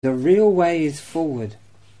The real way is forward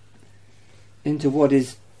into what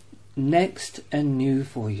is next and new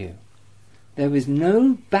for you. There is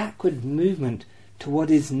no backward movement to what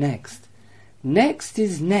is next. Next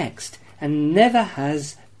is next and never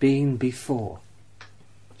has been before.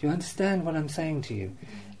 Do you understand what I'm saying to you?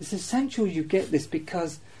 It's essential you get this,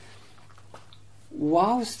 because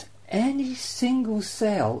whilst any single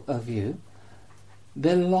cell of you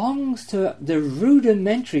belongs to the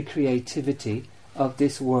rudimentary creativity of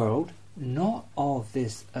this world, not of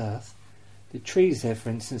this earth. The trees there, for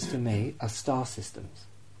instance, to me, are star systems.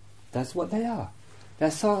 That's what they are.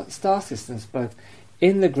 They're star systems, both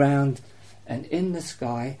in the ground and in the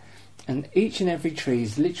sky, and each and every tree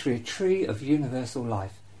is literally a tree of universal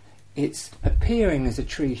life. It's appearing as a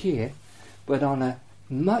tree here, but on a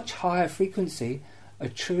much higher frequency, a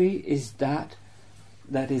tree is that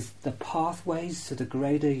is the pathways to the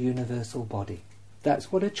greater universal body.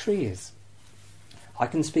 That's what a tree is. I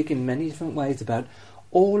can speak in many different ways about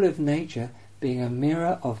all of nature being a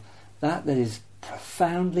mirror of that is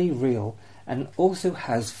profoundly real and also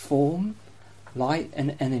has form, light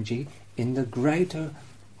and energy in the greater,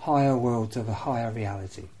 higher worlds of a higher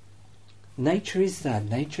reality. Nature is that.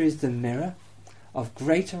 Nature is the mirror of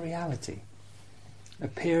greater reality.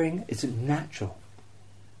 Appearing is natural,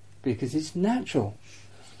 because it's natural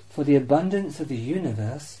for the abundance of the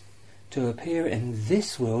universe to appear in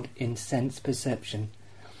this world in sense perception,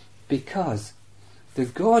 because the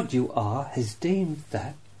God you are has deemed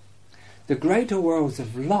that the greater worlds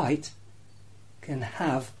of light can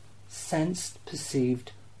have sensed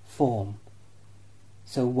perceived form.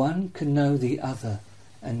 So one can know the other,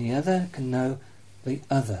 and the other can know the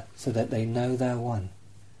other, so that they know they're one.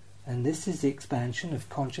 And this is the expansion of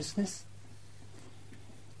consciousness,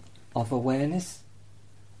 of awareness,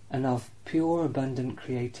 and of pure abundant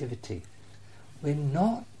creativity. We're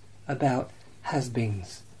not about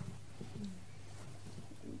has-beens.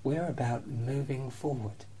 We're about moving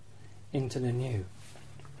forward into the new.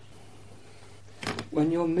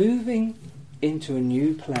 When you're moving into a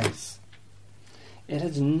new place, it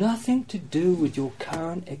has nothing to do with your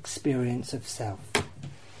current experience of self.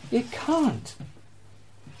 It can't.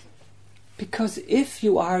 Because if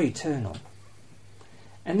you are eternal,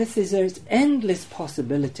 and if there's endless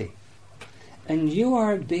possibility, and you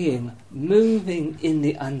are a being moving in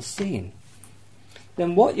the unseen,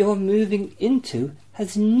 then what you're moving into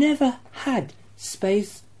has never had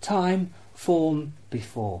space, time, form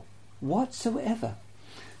before, whatsoever.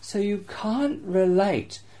 So you can't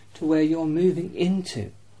relate to where you're moving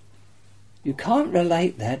into. You can't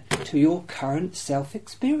relate that to your current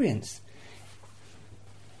self-experience.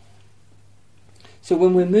 So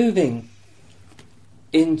when we're moving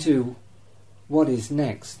into what is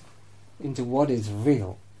next, into what is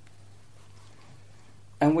real,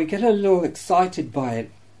 and we get a little excited by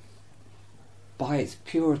it, by its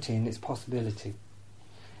purity and its possibility,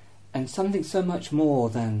 and something so much more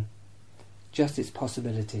than just its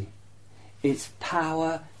possibility, its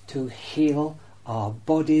power to heal our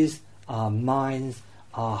bodies, our minds,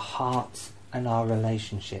 our hearts and our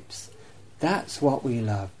relationships. That's what we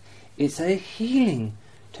love. It's a healing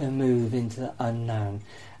to move into the unknown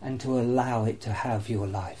and to allow it to have your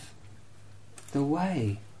life. The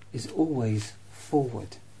way is always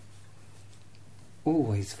forward.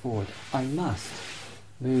 Always forward. I must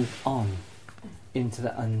move on into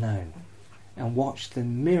the unknown and watch the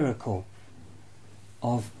miracle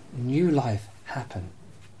of new life happen,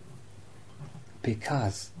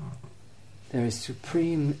 because there is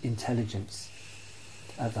supreme intelligence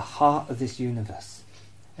at the heart of this universe,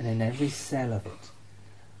 and in every cell of it.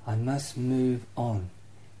 I must move on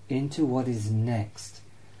into what is next,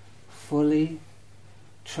 fully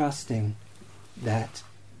trusting that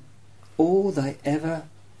all I ever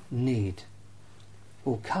need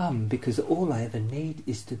will come, because all I ever need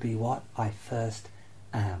is to be what I first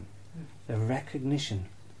am. The recognition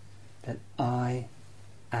that I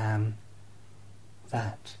am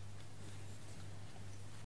that.